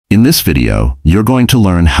In this video, you're going to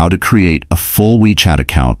learn how to create a full WeChat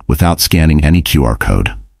account without scanning any QR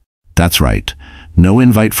code. That's right, no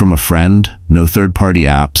invite from a friend, no third-party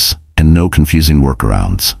apps, and no confusing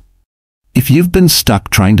workarounds. If you've been stuck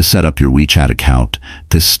trying to set up your WeChat account,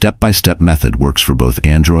 this step-by-step method works for both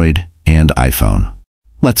Android and iPhone.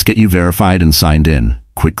 Let's get you verified and signed in,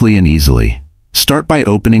 quickly and easily. Start by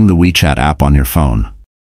opening the WeChat app on your phone.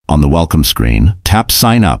 On the welcome screen, tap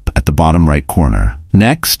Sign Up at the bottom right corner.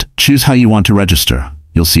 Next, choose how you want to register.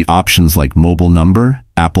 You'll see options like mobile number,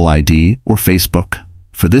 Apple ID, or Facebook.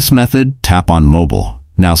 For this method, tap on Mobile.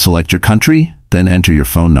 Now select your country, then enter your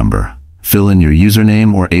phone number. Fill in your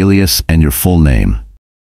username or alias and your full name.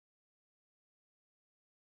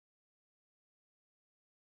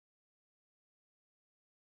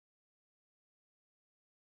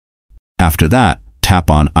 After that, tap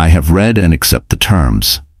on I have read and accept the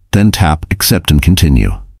terms. Then tap Accept and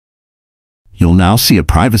Continue. You'll now see a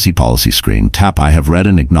privacy policy screen. Tap I have read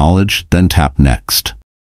and acknowledge, then tap Next.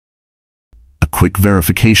 A quick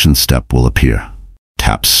verification step will appear.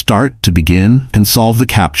 Tap Start to begin and solve the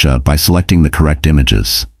CAPTCHA by selecting the correct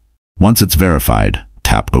images. Once it's verified,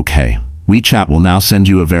 tap OK. WeChat will now send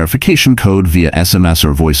you a verification code via SMS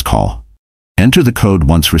or voice call. Enter the code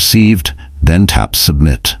once received, then tap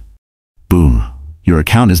Submit. Boom! Your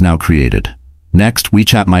account is now created. Next,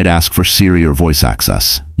 WeChat might ask for Siri or voice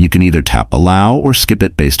access. You can either tap Allow or skip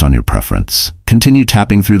it based on your preference. Continue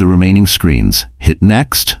tapping through the remaining screens. Hit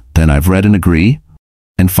Next, then I've read and agree,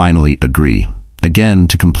 and finally Agree, again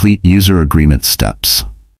to complete user agreement steps.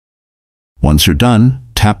 Once you're done,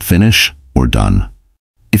 tap Finish or Done.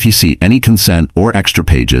 If you see any consent or extra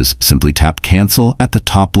pages, simply tap Cancel at the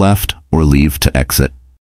top left or Leave to exit.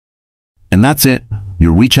 And that's it.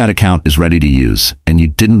 Your WeChat account is ready to use, and you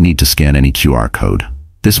didn't need to scan any QR code.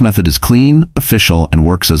 This method is clean, official, and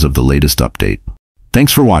works as of the latest update.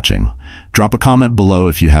 Thanks for watching. Drop a comment below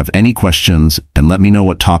if you have any questions, and let me know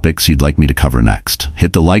what topics you'd like me to cover next.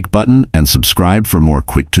 Hit the like button and subscribe for more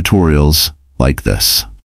quick tutorials like this.